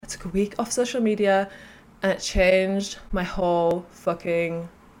took a week off social media and it changed my whole fucking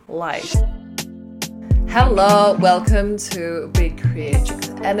life. Hello, welcome to Big Creatrix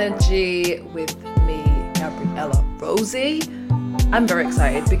Energy with me, Gabriella Rosie. I'm very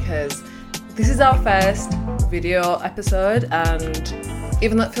excited because this is our first video episode, and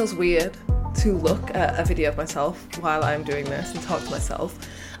even though it feels weird to look at a video of myself while I'm doing this and talk to myself,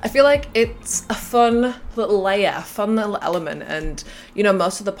 I feel like it's a fun little layer, a fun little element. And you know,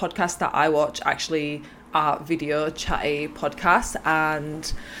 most of the podcasts that I watch actually are video chatty podcasts,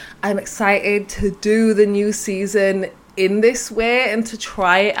 and I'm excited to do the new season in this way and to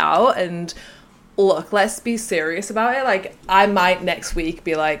try it out. And look, let's be serious about it. Like, I might next week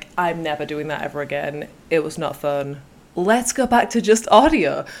be like, I'm never doing that ever again. It was not fun. Let's go back to just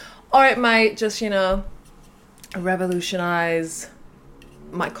audio. Or it might just, you know, revolutionize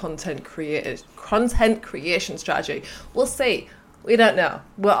my content creation strategy. We'll see. We don't know.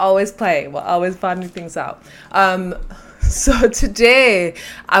 We're always playing. We're always finding things out. So today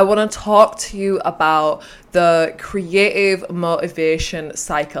I want to talk to you about the creative motivation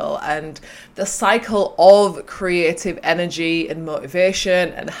cycle and the cycle of creative energy and motivation,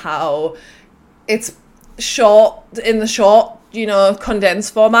 and how it's in the short, you know,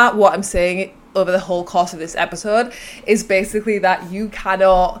 condensed format. What I'm saying over the whole course of this episode is basically that you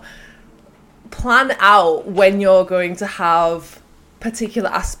cannot plan out when you're going to have particular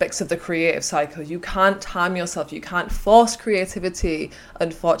aspects of the creative cycle. You can't time yourself. You can't force creativity,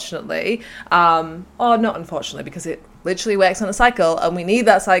 unfortunately, or not unfortunately, because it literally works on a cycle, and we need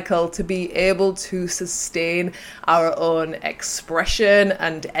that cycle to be able to sustain our own expression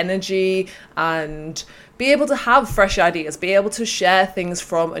and energy, and be able to have fresh ideas, be able to share things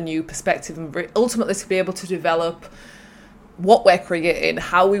from a new perspective, and ultimately to be able to develop what we're creating,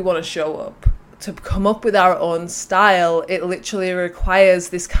 how we want to show up, to come up with our own style. It literally requires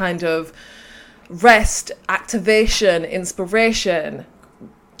this kind of rest, activation, inspiration,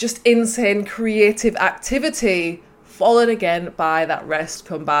 just insane creative activity, followed again by that rest,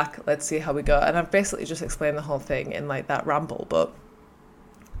 come back, let's see how we go. And I've basically just explained the whole thing in like that ramble, but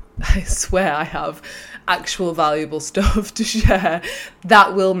I swear I have actual valuable stuff to share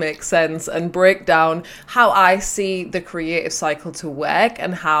that will make sense and break down how I see the creative cycle to work,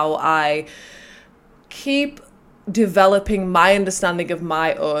 and how I keep developing my understanding of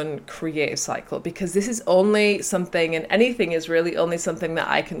my own creative cycle, because this is only something, and anything is really only something that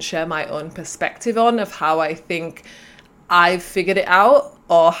I can share my own perspective on, of how I think I've figured it out,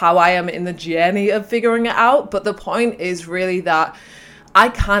 or how I am in the journey of figuring it out. But the point is really that I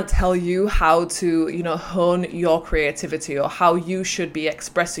can't tell you how to, you know, hone your creativity, or how you should be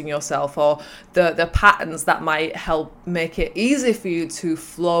expressing yourself, or the patterns that might help make it easy for you to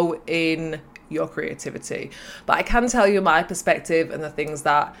flow in your creativity. But I can tell you my perspective and the things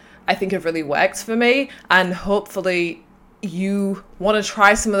that I think have really worked for me, and hopefully you want to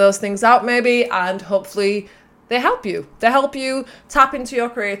try some of those things out maybe, and hopefully they help you. They help you tap into your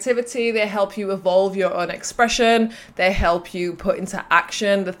creativity. They help you evolve your own expression. They help you put into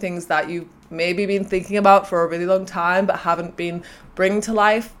action the things that you've maybe been thinking about for a really long time but haven't been bringing to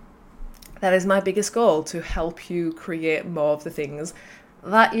life. That is my biggest goal, to help you create more of the things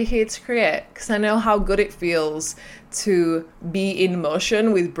that you're here to create, because I know how good it feels to be in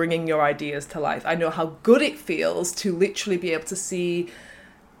motion with bringing your ideas to life. I know how good it feels to literally be able to see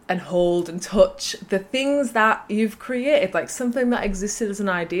and hold and touch the things that you've created, like something that existed as an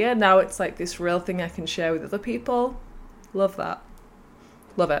idea. Now it's like this real thing I can share with other people. Love that.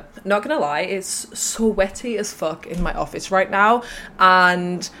 Love it. Not gonna lie, it's sweaty as fuck in my office right now,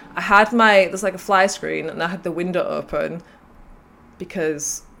 and I had there's like a fly screen, and I had the window open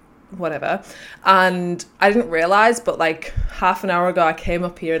because whatever, and I didn't realize, but like half an hour ago I came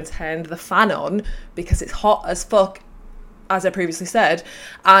up here and turned the fan on because it's hot as fuck, as I previously said,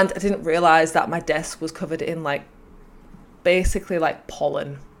 and I didn't realize that my desk was covered in like basically like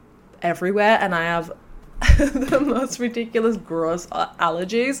pollen everywhere, and I have the most ridiculous gross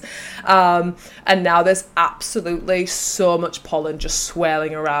allergies, and now there's absolutely so much pollen just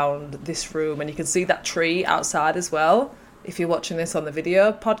swirling around this room, and you can see that tree outside as well. If you're watching this on the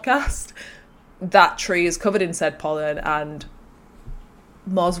video podcast, that tree is covered in said pollen, and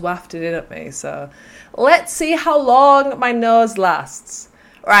Moz wafted in at me. So let's see how long my nose lasts.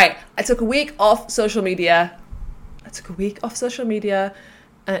 Right, I took a week off social media.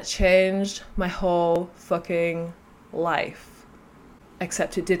 And it changed my whole fucking life.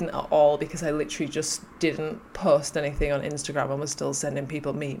 Except it didn't at all, because I literally just didn't post anything on Instagram and was still sending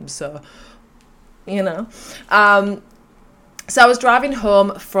people memes. So, you know. So I was driving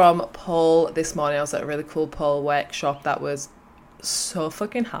home from Pole this morning. I was at a really cool Pole workshop that was so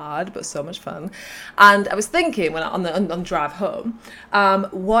fucking hard, but so much fun. And I was thinking when on the drive home,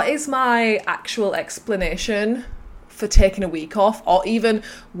 what is my actual explanation for taking a week off, or even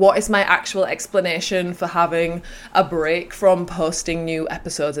what is my actual explanation for having a break from posting new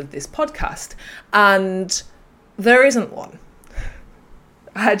episodes of this podcast? And there isn't one.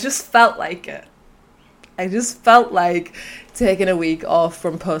 I just felt like it. I just felt like taking a week off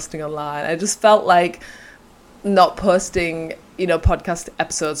from posting online. I just felt like not posting, podcast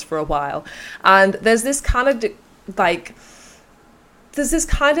episodes for a while. And there's this kind of there's this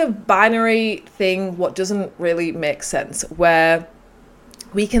kind of binary thing, what doesn't really make sense, where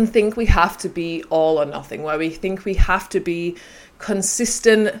we can think we have to be all or nothing, where we think we have to be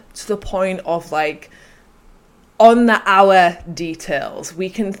consistent to the point of on the hour details. We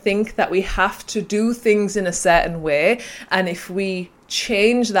can think that we have to do things in a certain way, and if we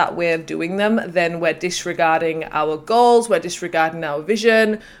change that way of doing them, then we're disregarding our goals, we're disregarding our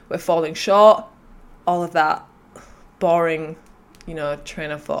vision, we're falling short, all of that boring,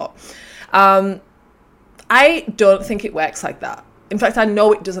 train of thought. I don't think it works like that. In fact, I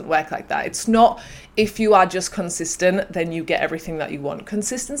know it doesn't work like that. It's not if you are just consistent, then you get everything that you want.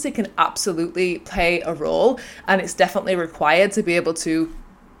 Consistency can absolutely play a role, and it's definitely required to be able to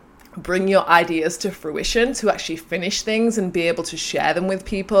bring your ideas to fruition, to actually finish things and be able to share them with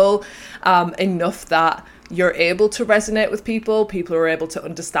people enough that you're able to resonate with people. People are able to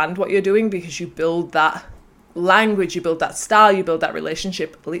understand what you're doing because you build that language, you build that style, you build that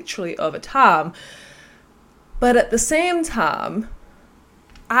relationship literally over time. But at the same time,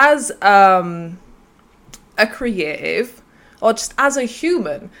 as a creative, or just as a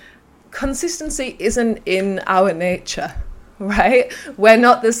human, consistency isn't in our nature, right? We're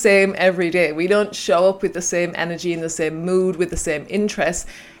not the same every day. We don't show up with the same energy, in the same mood, with the same interests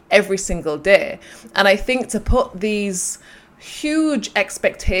every single day. And I think to put these huge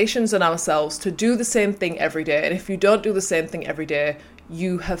expectations on ourselves to do the same thing every day, and if you don't do the same thing every day,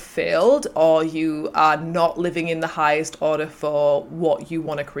 you have failed, or you are not living in the highest order for what you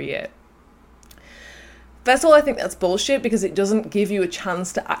want to create. First of all, I think that's bullshit, because it doesn't give you a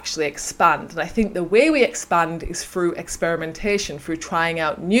chance to actually expand. And I think the way we expand is through experimentation, through trying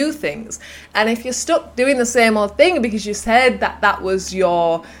out new things. And if you're stuck doing the same old thing because you said that was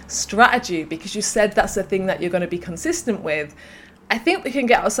your strategy, because you said that's the thing that you're going to be consistent with, I think we can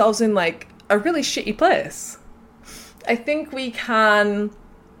get ourselves in a really shitty place. I think we can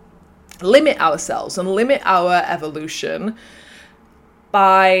limit ourselves and limit our evolution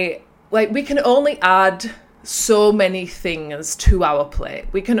by we can only add so many things to our plate.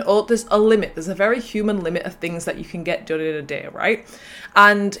 There's a limit. There's a very human limit of things that you can get done in a day, right?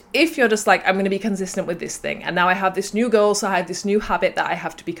 And if you're just I'm going to be consistent with this thing, and now I have this new goal, so I have this new habit that I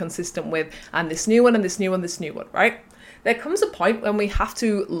have to be consistent with, and this new one, and this new one, this new one, right? There comes a point when we have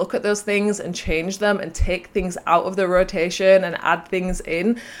to look at those things and change them and take things out of the rotation and add things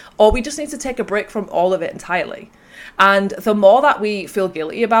in, or we just need to take a break from all of it entirely. And the more that we feel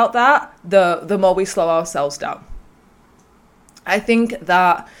guilty about that, the more we slow ourselves down. I think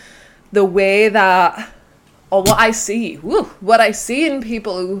that the way that, or what I see in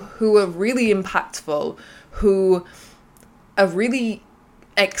people who are really impactful, who are really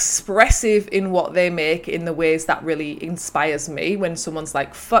expressive in what they make in the ways that really inspires me, when someone's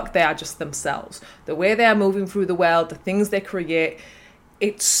fuck, they are just themselves. The way they are moving through the world, the things they create,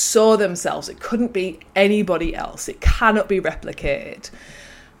 it's so themselves. It couldn't be anybody else. It cannot be replicated.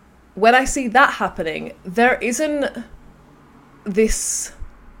 When I see that happening, there isn't this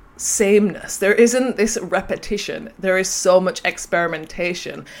sameness. There isn't this repetition. There is so much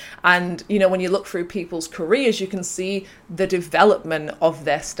experimentation. And, when you look through people's careers, you can see the development of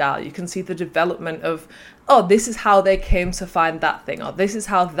their style. You can see the development of, this is how they came to find that thing, or this is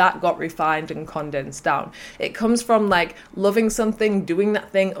how that got refined and condensed down. It comes from loving something, doing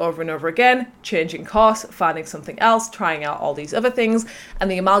that thing over and over again, changing course, finding something else, trying out all these other things, and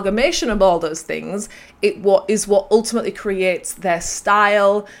the amalgamation of all those things is what ultimately creates their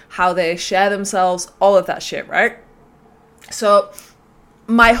style, how they share themselves, all of that shit, right? So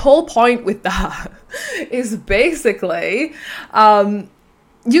my whole point with that is basically,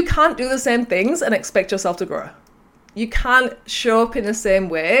 you can't do the same things and expect yourself to grow. You can't show up in the same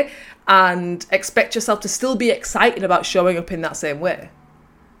way and expect yourself to still be excited about showing up in that same way.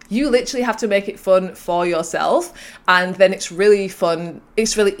 You literally have to make it fun for yourself, and then it's really fun.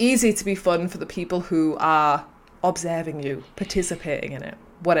 It's really easy to be fun for the people who are observing you, participating in it,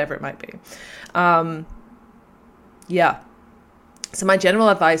 whatever it might be. So my general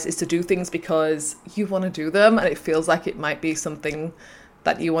advice is to do things because you want to do them, and it feels like it might be something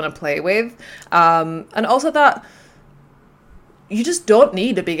that you want to play with. And also that you just don't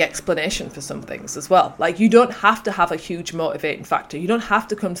need a big explanation for some things as well. Like, you don't have to have a huge motivating factor. You don't have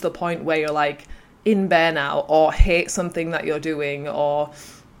to come to the point where you're like in burnout or hate something that you're doing or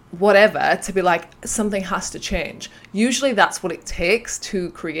whatever to be like, something has to change. Usually that's what it takes to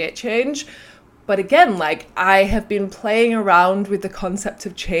create change. But again, like, I have been playing around with the concept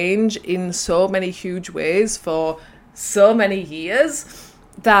of change in so many huge ways for so many years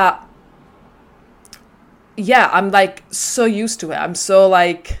that, yeah, I'm like so used to it. I'm so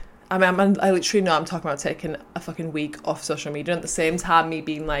like, I literally know I'm talking about taking a fucking week off social media. At the same time, me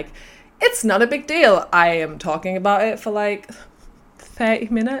being like, it's not a big deal. I am talking about it for like 30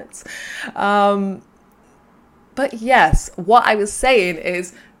 minutes. But yes, what I was saying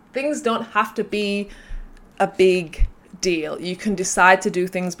is things don't have to be a big deal. You can decide to do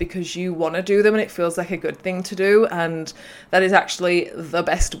things because you want to do them and it feels like a good thing to do. And that is actually the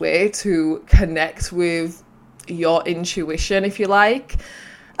best way to connect with your intuition, if you like,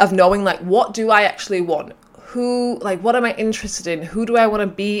 of knowing like, what do I actually want? What am I interested in? Who do I want to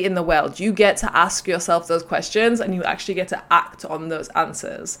be in the world? You get to ask yourself those questions and you actually get to act on those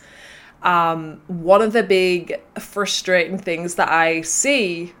answers. One of the big frustrating things that I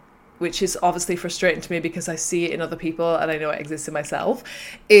see, which is obviously frustrating to me because I see it in other people and I know it exists in myself,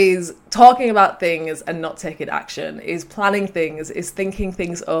 is talking about things and not taking action, is planning things, is thinking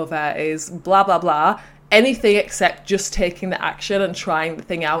things over, is blah, blah, blah. Anything except just taking the action and trying the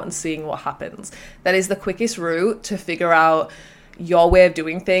thing out and seeing what happens. That is the quickest route to figure out your way of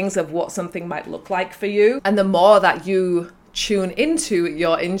doing things, of what something might look like for you. And the more that you tune into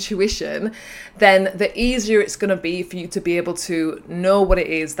your intuition, then the easier it's going to be for you to be able to know what it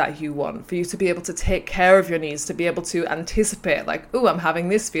is that you want, for you to be able to take care of your needs, to be able to anticipate like, oh, I'm having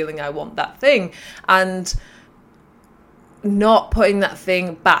this feeling, I want that thing. And not putting that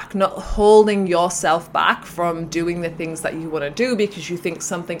thing back, not holding yourself back from doing the things that you want to do because you think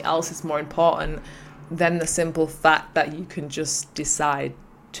something else is more important than the simple fact that you can just decide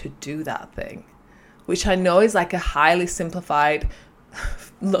to do that thing, which I know is like a highly simplified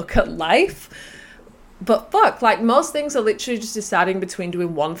look at life. But fuck, like, most things are literally just deciding between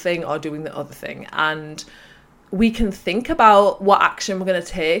doing one thing or doing the other thing. And we can think about what action we're going to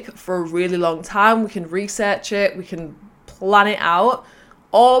take for a really long time. We can research it, we can plan it out,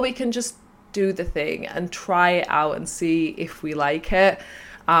 or we can just do the thing and try it out and see if we like it.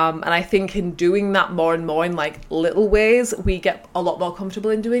 And I think in doing that more and more in like little ways, we get a lot more comfortable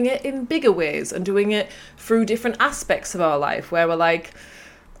in doing it in bigger ways and doing it through different aspects of our life where we're like,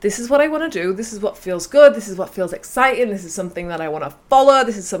 this is what I want to do. This is what feels good. This is what feels exciting. This is something that I want to follow.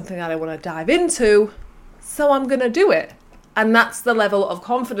 This is something that I want to dive into. So I'm going to do it. And that's the level of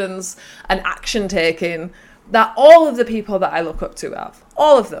confidence and action taking that all of the people that I look up to have.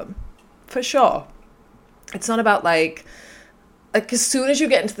 All of them, for sure. It's not about like as soon as you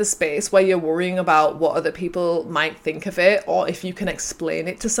get into the space where you're worrying about what other people might think of it, or if you can explain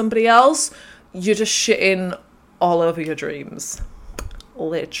it to somebody else, you're just shitting all over your dreams.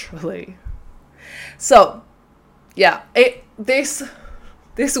 Literally. So, yeah, this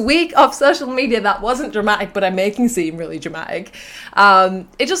week of social media that wasn't dramatic, but I'm making seem really dramatic.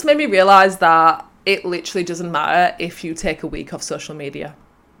 It just made me realize that it literally doesn't matter if you take a week off social media.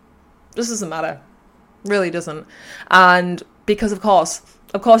 It just doesn't matter. Really doesn't. And because of course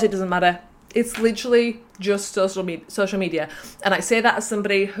it doesn't matter. It's literally just social media. And I say that as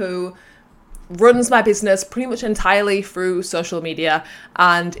somebody who runs my business pretty much entirely through social media,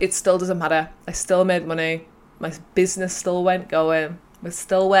 and it still doesn't matter. I still made money. My business still went going. We're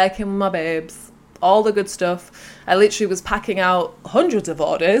still working with my babes. All the good stuff. I literally was packing out hundreds of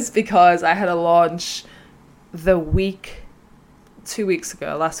orders because I had a launch 2 weeks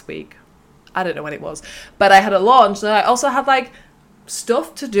ago, last week. I don't know when it was, but I had a launch and I also had like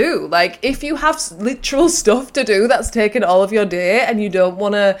stuff to do. Like, if you have literal stuff to do that's taken all of your day and you don't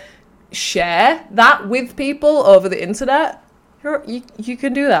want to share that with people over the internet, you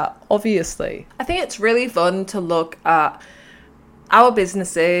can do that, obviously. I think it's really fun to look at our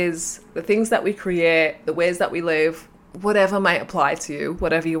businesses, the things that we create, the ways that we live, whatever might apply to you,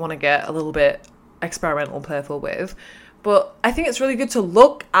 whatever you want to get a little bit experimental, playful with. But I think it's really good to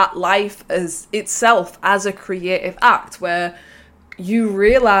look at life as itself as a creative act where you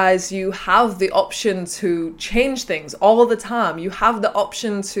realize you have the option to change things all the time. You have the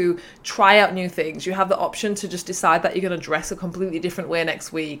option to try out new things. You have the option to just decide that you're going to dress a completely different way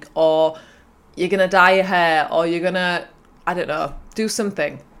next week, or you're going to dye your hair, or you're going to, I don't know, do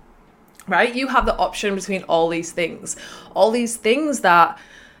something, right? You have the option between all these things that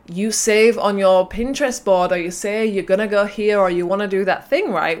you save on your Pinterest board, or you say you're going to go here, or you want to do that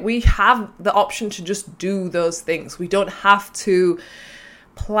thing, right? We have the option to just do those things. We don't have to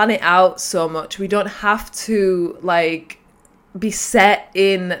plan it out so much. We don't have to like be set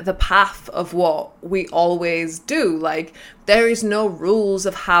in the path of what we always do. Like, there is no rules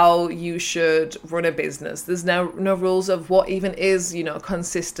of how you should run a business. There's no rules of what even is,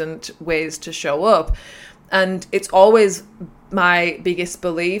 consistent ways to show up. And it's always my biggest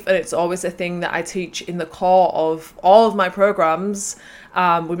belief, and it's always a thing that I teach in the core of all of my programs.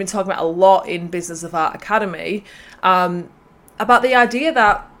 We've been talking about a lot in Business of Art Academy, about the idea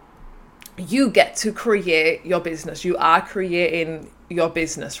that you get to create your business. You are creating your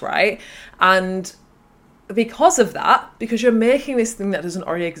business, right? And because of that, because you're making this thing that doesn't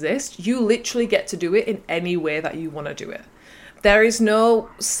already exist, you literally get to do it in any way that you want to do it. There is no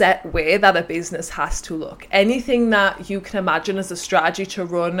set way that a business has to look. Anything that you can imagine as a strategy to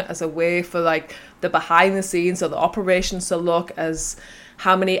run, as a way for like the behind the scenes or the operations to look, as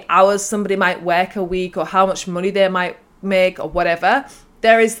how many hours somebody might work a week, or how much money they might make, or whatever,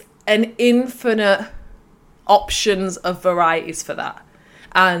 there is an infinite options of varieties for that.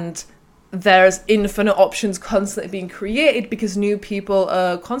 And there's infinite options constantly being created because new people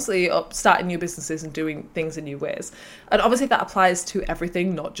are constantly starting new businesses and doing things in new ways. And obviously that applies to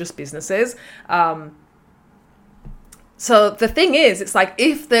everything, not just businesses. So the thing is, it's like,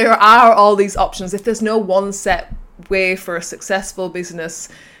 if there are all these options, if there's no one set way for a successful business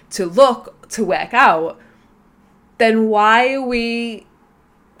to work out, then why are we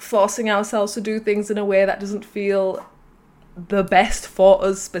forcing ourselves to do things in a way that doesn't feel the best for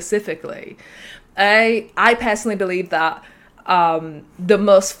us specifically? I personally believe that the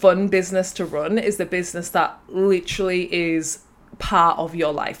most fun business to run is the business that literally is part of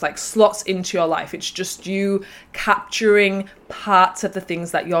your life, like slots into your life. It's just you capturing parts of the things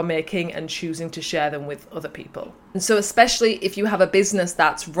that you're making and choosing to share them with other people. And so especially if you have a business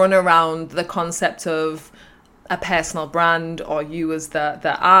that's run around the concept of a personal brand, or you as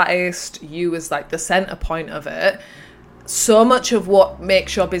the artist, you as like the center point of it, so much of what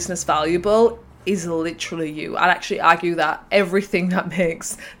makes your business valuable is literally you. I'd actually argue that everything that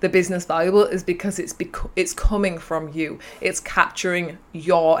makes the business valuable is because it's coming from you. It's capturing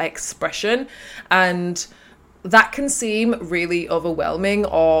your expression. And that can seem really overwhelming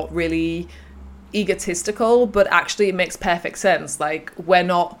or really egotistical, but actually it makes perfect sense. Like,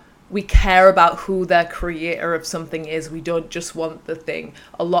 we care about who the creator of something is. We don't just want the thing.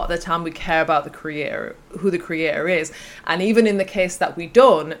 A lot of the time we care about the creator, who the creator is. And even in the case that we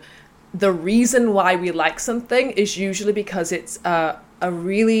don't, the reason why we like something is usually because it's a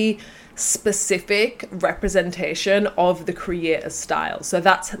really specific representation of the creator's style. So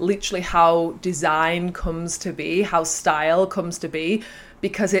that's literally how design comes to be, how style comes to be,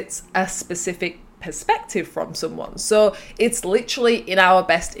 because it's a specific perspective from someone. So it's literally in our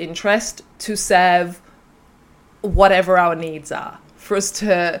best interest to serve whatever our needs are, for us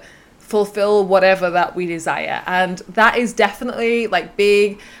to fulfill whatever that we desire. And that is definitely like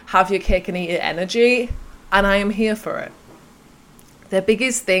big have your cake and eat it energy, and I am here for it. The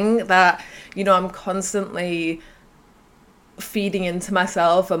biggest thing that I'm constantly feeding into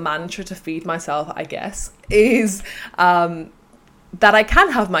myself, a mantra to feed myself, I guess, is that I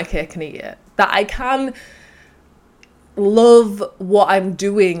can have my cake and eat it. That I can love what I'm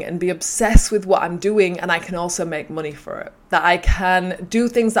doing and be obsessed with what I'm doing, and I can also make money for it. That I can do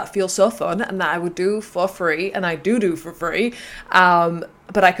things that feel so fun and that I would do for free, and I do for free,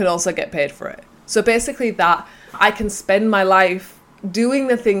 but I can also get paid for it. So basically that I can spend my life doing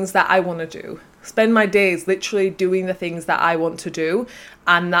the things that I want to do, spend my days literally doing the things that I want to do,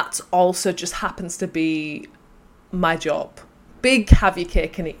 and that also just happens to be my job. Big have your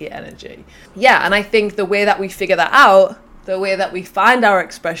cake and eat it energy. Yeah, and I think the way that we figure that out, the way that we find our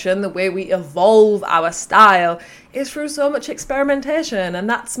expression, the way we evolve our style is through so much experimentation. And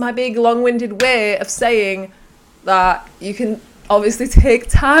that's my big long-winded way of saying that you can obviously take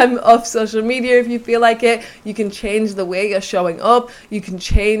time off social media if you feel like it. You can change the way you're showing up. You can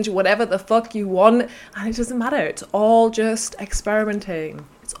change whatever the fuck you want. And it doesn't matter. It's all just experimenting.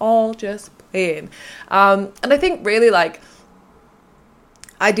 It's all just playing. And I think really like,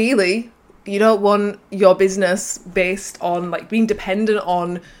 ideally, you don't want your business based on like being dependent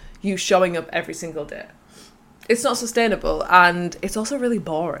on you showing up every single day. It's not sustainable, and it's also really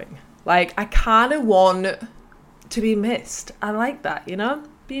boring. Like, I kind of want to be missed. I like that,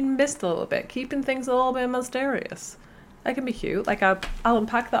 being missed a little bit, keeping things a little bit mysterious. That can be cute. Like, I'll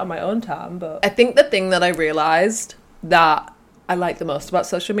unpack that on my own time, but I think the thing that I realized that I like the most about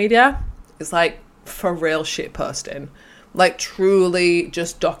social media is like for real shit posting. like truly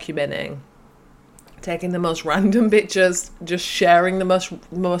just documenting, taking the most random pictures, just sharing the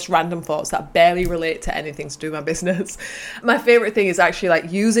most random thoughts that barely relate to anything to do with my business. My favorite thing is actually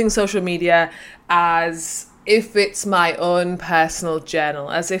like using social media as if it's my own personal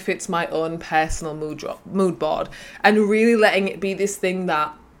journal, as if it's my own personal mood board, and really letting it be this thing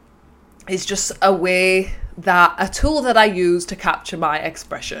that is just a tool that I use to capture my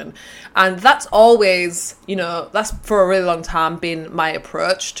expression. And that's always, that's for a really long time been my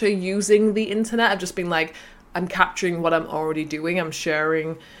approach to using the internet. I've just been like, I'm capturing what I'm already doing. I'm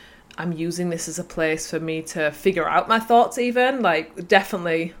sharing. I'm using this as a place for me to figure out my thoughts even. Like,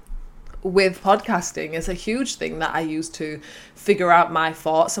 definitely with podcasting is a huge thing that I use to figure out my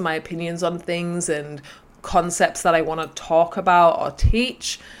thoughts and my opinions on things and concepts that I want to talk about or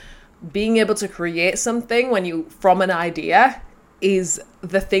teach. Being able to create something from an idea is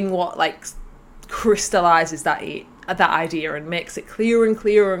the thing what like crystallizes that idea and makes it clearer and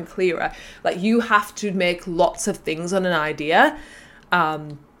clearer and clearer. Like, you have to make lots of things on an idea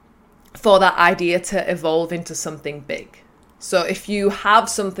for that idea to evolve into something big. So if you have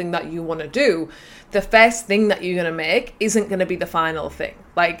something that you want to do, the first thing that you're going to make isn't going to be the final thing.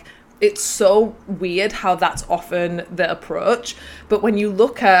 Like, it's so weird how that's often the approach. But when you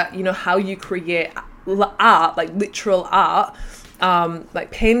look at, how you create art, like literal art, like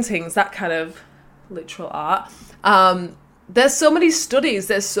paintings, that kind of literal art, there's so many studies,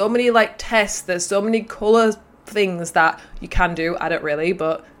 there's so many like tests, there's so many color things that you can do. I don't really,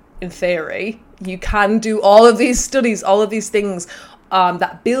 but in theory, you can do all of these studies, all of these things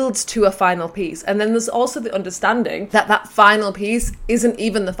that builds to a final piece. And then there's also the understanding that that final piece isn't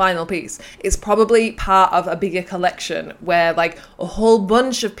even the final piece. It's probably part of a bigger collection where like a whole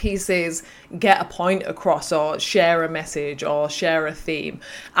bunch of pieces get a point across or share a message or share a theme.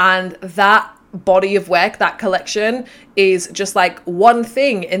 And that body of work, that collection, is just like one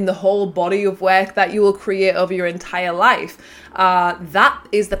thing in the whole body of work that you will create over your entire life. That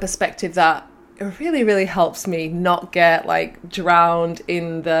is the perspective that it really, really helps me not get like drowned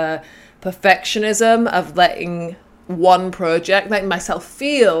in the perfectionism of letting one project, letting myself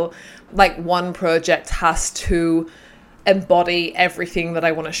feel like one project has to embody everything that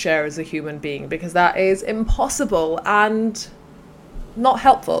I want to share as a human being, because that is impossible and not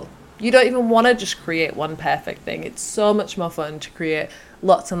helpful. You don't even want to just create one perfect thing. It's so much more fun to create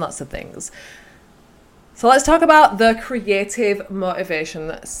lots and lots of things. So let's talk about the creative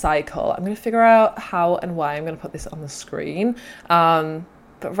motivation cycle. I'm going to figure out how and why I'm going to put this on the screen. But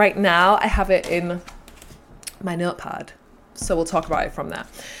right now I have it in my notepad. So we'll talk about it from there.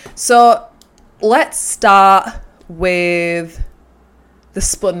 So let's start with the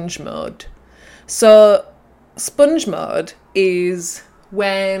sponge mode. So sponge mode is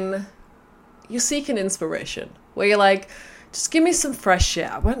when you're seeking inspiration, where you're like, just give me some fresh shit.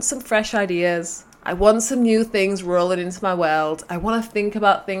 I want some fresh ideas. I want some new things rolling into my world. I want to think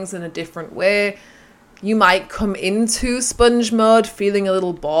about things in a different way. You might come into sponge mode feeling a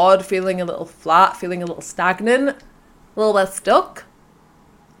little bored, feeling a little flat, feeling a little stagnant, a little bit stuck.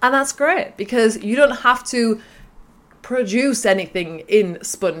 And that's great, because you don't have to produce anything in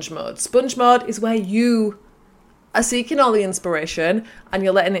sponge mode. Sponge mode is where you are seeking all the inspiration and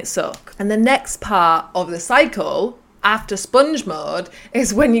you're letting it soak. And the next part of the cycle after sponge mode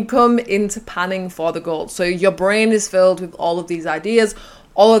is when you come into panning for the gold. So your brain is filled with all of these ideas,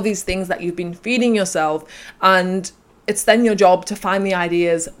 all of these things that you've been feeding yourself, and it's then your job to find the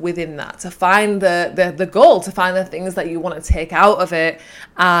ideas within that, to find the gold, to find the things that you want to take out of it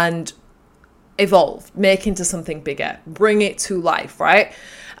and evolve, make into something bigger, bring it to life, right?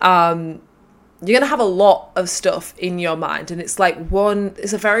 You're going to have a lot of stuff in your mind, and it's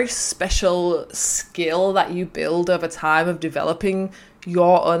a very special skill that you build over time of developing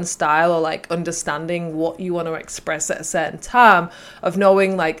your own style, or like understanding what you want to express at a certain time, of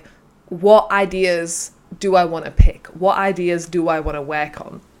knowing like, what ideas do I want to pick? What ideas do I want to work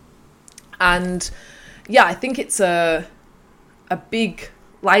on? And yeah, I think it's a big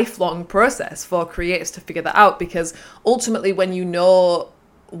lifelong process for creators to figure that out, because ultimately when you know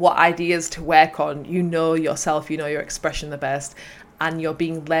what ideas to work on, you know yourself, you know your expression the best, and you're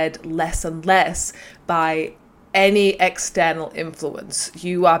being led less and less by any external influence.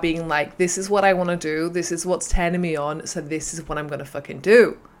 You are being like, this is what I want to do, this is what's turning me on, so this is what I'm going to fucking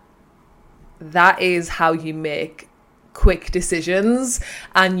do. That is how you make quick decisions,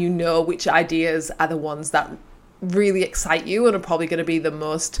 and you know which ideas are the ones that really excite you and are probably going to be the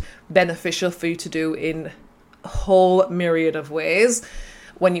most beneficial for you to do in a whole myriad of ways,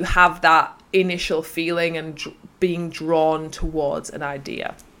 when you have that initial feeling and being drawn towards an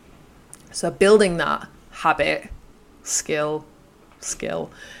idea. So building that habit skill,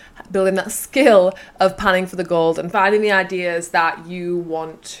 building that skill of panning for the gold and finding the ideas that you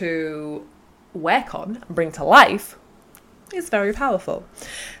want to work on and bring to life is very powerful.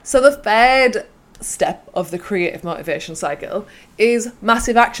 So the third step of the creative motivation cycle is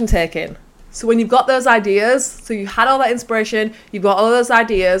massive action taking. So when you've got those ideas, so you had all that inspiration, you've got all those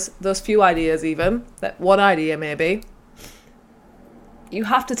ideas, those few ideas even, that one idea maybe, you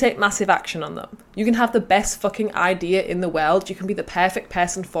have to take massive action on them. You can have the best fucking idea in the world, you can be the perfect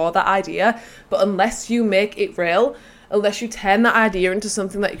person for that idea, but unless you make it real, unless you turn that idea into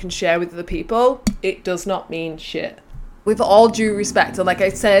something that you can share with other people, it does not mean shit. With all due respect, and like I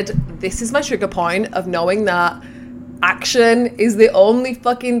said, this is my trigger point of knowing that action is the only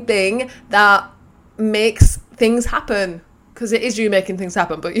fucking thing that makes things happen. Because it is you making things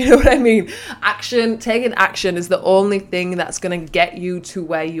happen, but you know what I mean? Taking action is the only thing that's going to get you to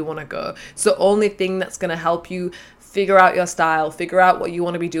where you want to go. It's the only thing that's going to help you figure out your style, figure out what you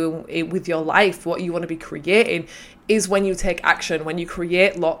want to be doing with your life, what you want to be creating, is when you take action, when you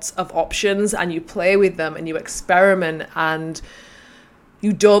create lots of options and you play with them and you experiment and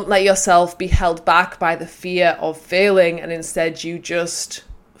you don't let yourself be held back by the fear of failing, and instead you just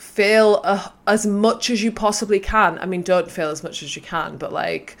fail as much as you possibly can. I mean, don't fail as much as you can, but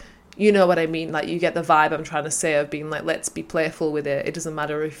like, you know what I mean? Like, you get the vibe I'm trying to say of being like, let's be playful with it. It doesn't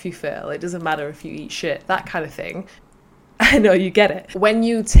matter if you fail. It doesn't matter if you eat shit, that kind of thing. I know you get it. When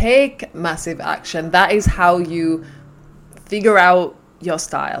you take massive action, that is how you figure out your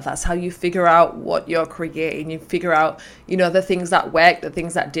style. That's how you figure out what you're creating. You figure out, you know, the things that worked, the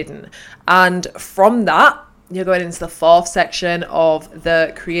things that didn't. And from that, you're going into the fourth section of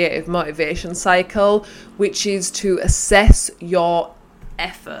the creative motivation cycle, which is to assess your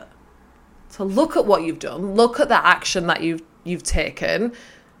effort. So look at what you've done, look at the action that you've taken,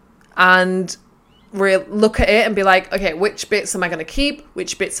 and look at it and be like, okay, which bits am I going to keep?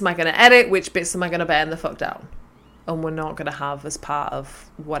 Which bits am I going to edit? Which bits am I going to burn the fuck down? And we're not going to have as part of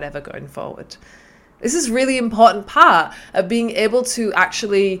whatever going forward. This is really important part of being able to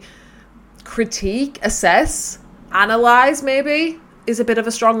actually critique, assess, analyze maybe is a bit of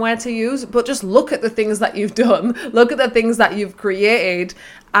a strong word to use, but just look at the things that you've done, look at the things that you've created,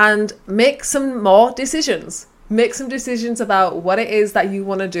 and make some more decisions. Make some decisions about what it is that you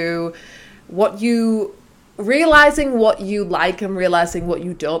want to do, realizing what you like and realizing what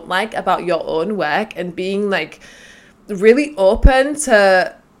you don't like about your own work, and being like really open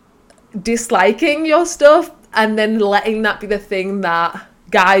to disliking your stuff and then letting that be the thing that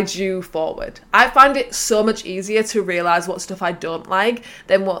guide you forward. I find it so much easier to realize what stuff I don't like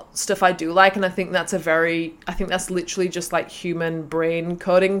than what stuff I do like, and I think that's literally just like human brain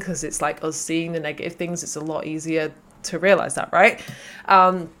coding, because it's like us seeing the negative things. It's a lot easier to realize that, right?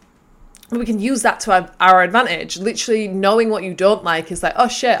 We can use that to our advantage. Literally knowing what you don't like is like, oh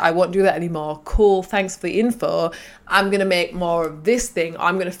shit, I won't do that anymore. Cool, thanks for the info. I'm going to make more of this thing.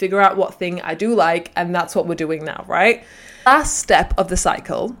 I'm going to figure out what thing I do like, and that's what we're doing now, right? Last step of the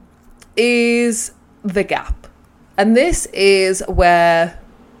cycle is the gap. And this is where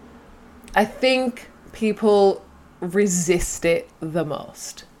I think people resist it the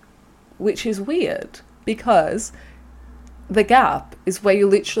most, which is weird, because the gap is where you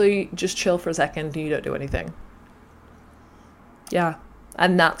literally just chill for a second and you don't do anything. Yeah.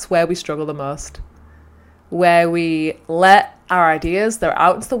 And that's where we struggle the most. Where we let our ideas, they're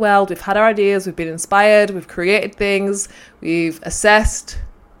out into the world. We've had our ideas, we've been inspired, we've created things, we've assessed,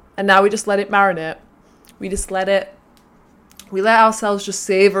 and now we just let it marinate. We let ourselves just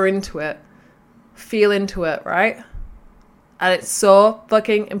savor into it, feel into it, right? And it's so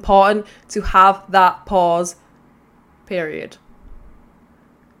fucking important to have that pause, period.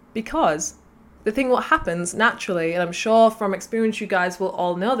 Because what happens naturally, and I'm sure from experience you guys will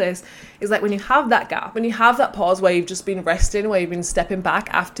all know this, is like when you have that gap, when you have that pause where you've just been resting, where you've been stepping back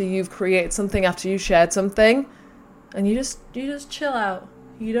after you've created something, after you've shared something, and you just chill out.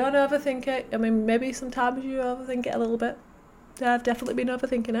 You don't overthink it. I mean, maybe sometimes you overthink it a little bit. I've definitely been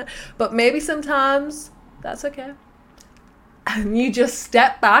overthinking it, but maybe sometimes that's okay. And you just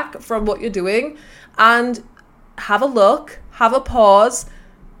step back from what you're doing and have a look, have a pause.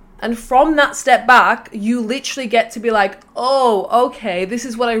 And from that step back, you literally get to be like, oh, okay, this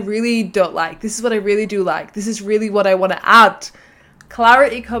is what I really don't like. This is what I really do like. This is really what I want to add.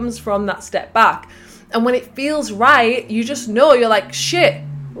 Clarity comes from that step back. And when it feels right, you just know, you're like, shit,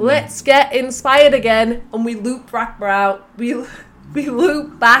 let's get inspired again. And we loop back round. We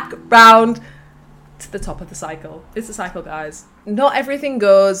loop back round to the top of the cycle. It's a cycle, guys. Not everything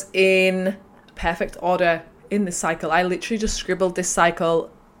goes in perfect order in this cycle. I literally just scribbled this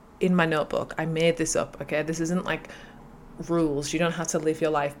cycle in my notebook. I made this up, okay? This isn't like rules. You don't have to live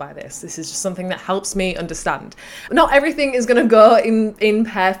your life by this. This is just something that helps me understand. Not everything is going to go in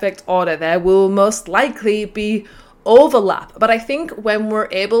perfect order. There will most likely be overlap. But I think when we're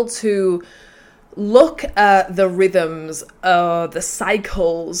able to look at the rhythms, the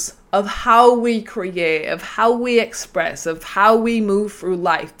cycles of how we create, of how we express, of how we move through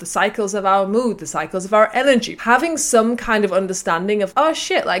life, the cycles of our mood, the cycles of our energy, having some kind of understanding of, oh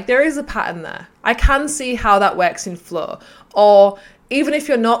shit, like there is a pattern there. I can see how that works in flow. Or even if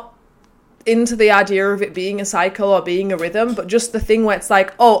you're not into the idea of it being a cycle or being a rhythm, but just the thing where it's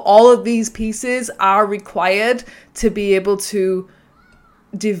like, oh, all of these pieces are required to be able to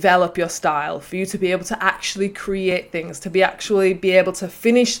develop your style, for you to be able to actually create things, to be able to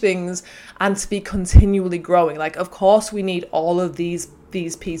finish things, and to be continually growing. Like, of course we need all of these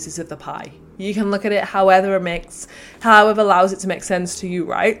pieces of the pie. You can look at it however allows it to make sense to you,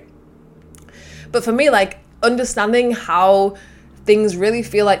 right? But for me, like, understanding how things really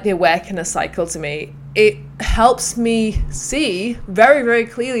feel like they work in a cycle, to me, it helps me see very, very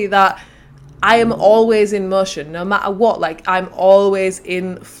clearly that I am always in motion, no matter what. Like, I'm always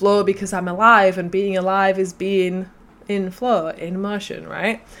in flow because I'm alive, and being alive is being in flow, in motion,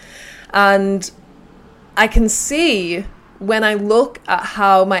 right? And I can see when I look at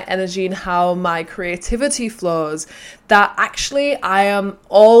how my energy and how my creativity flows, that actually I am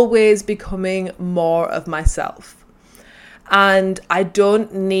always becoming more of myself. And I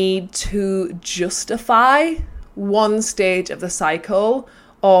don't need to justify one stage of the cycle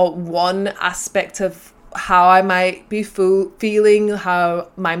or one aspect of how I might be feeling, how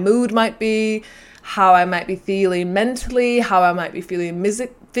my mood might be, how I might be feeling mentally, how I might be feeling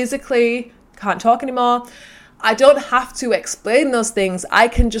physically. Can't talk anymore. I don't have to explain those things. I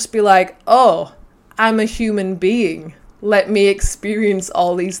can just be like, oh, I'm a human being. Let me experience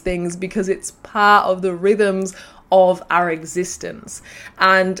all these things because it's part of the rhythms of our existence.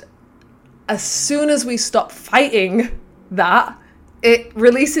 And as soon as we stop fighting that, it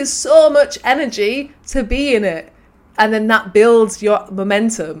releases so much energy to be in it. And then that builds your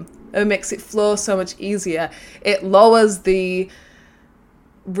momentum and makes it flow so much easier. It lowers the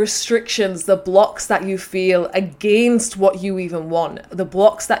restrictions, the blocks that you feel against what you even want, the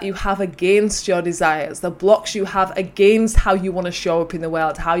blocks that you have against your desires, the blocks you have against how you want to show up in the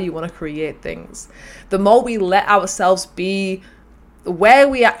world, how you want to create things. The more we let ourselves be where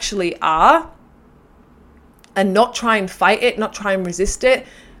we actually are, and not try and fight it, not try and resist it,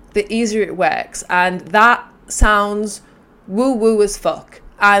 the easier it works. And that sounds woo-woo as fuck.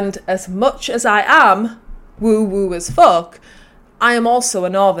 And as much as I am woo-woo as fuck, I am also a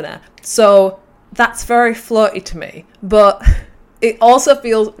northerner. So that's very floaty to me. But it also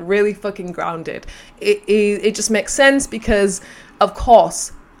feels really fucking grounded. It just makes sense because, of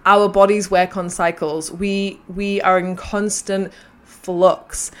course, our bodies work on cycles. We are in constant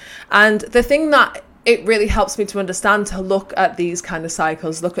flux. And the thing that it really helps me to understand, to look at these kind of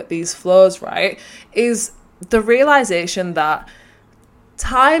cycles, look at these flows, right, is the realization that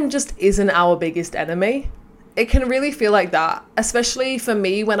time just isn't our biggest enemy. It can really feel like that, especially for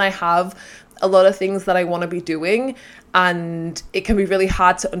me when I have a lot of things that I want to be doing, and it can be really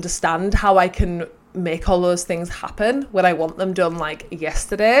hard to understand how I can make all those things happen when I want them done like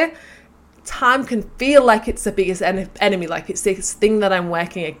yesterday. Time can feel like it's the biggest enemy, like it's this thing that I'm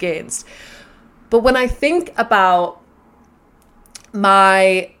working against. But when I think about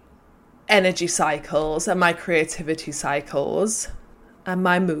my energy cycles and my creativity cycles and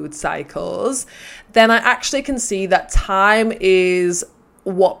my mood cycles, then I actually can see that time is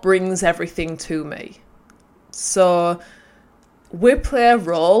what brings everything to me. So we play a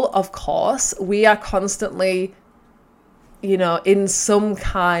role, of course. We are constantly, in some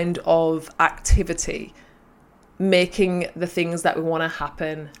kind of activity, making the things that we want to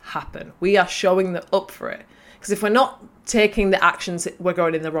happen. We are showing up for it. Because if we're not taking the actions, we're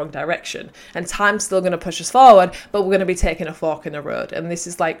going in the wrong direction. And time's still going to push us forward, but we're going to be taking a fork in the road. And this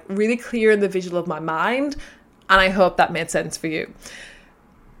is like really clear in the visual of my mind. And I hope that made sense for you.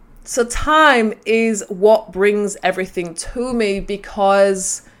 So time is what brings everything to me,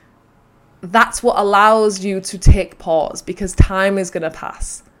 because that's what allows you to take pause, because time is going to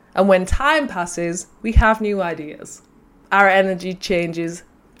pass. And when time passes, we have new ideas. Our energy changes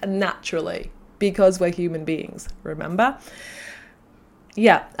naturally because we're human beings, remember?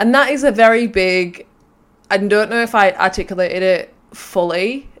 Yeah, and that is a very big, I don't know if I articulated it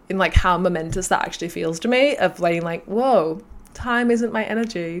fully in like how momentous that actually feels to me, of like, whoa, time isn't my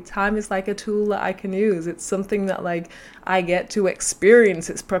energy. Time is like a tool that I can use. It's something that like I get to experience.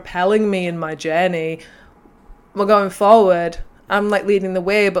 It's propelling me in my journey. We're going forward. I'm like leading the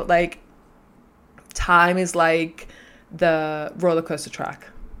way, but like time is like the roller coaster track,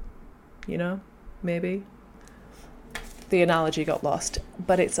 you know, maybe. The analogy got lost,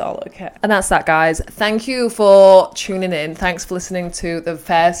 but it's all okay. And that's that, guys. Thank you for tuning in. Thanks for listening to the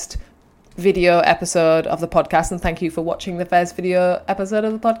first video episode of the podcast, and thank you for watching the first video episode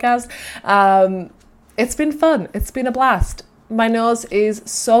of the podcast. It's been fun. It's been a blast. My nose is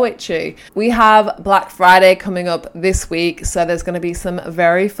so itchy. We have Black Friday coming up this week, so there's going to be some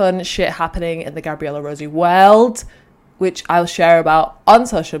very fun shit happening in the Gabriella Rosie world, which I'll share about on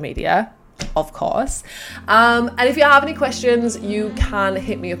social media, of course. And if you have any questions, you can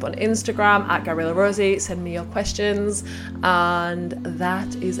hit me up on Instagram at Gabriella Rosie. Send me your questions. And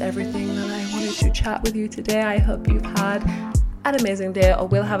that is everything that I wanted to chat with you today. I hope you've had an amazing day, or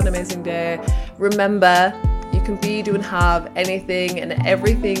will have an amazing day. Remember, you can be, do, and have anything and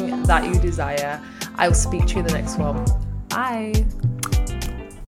everything that you desire. I will speak to you in the next one. Bye.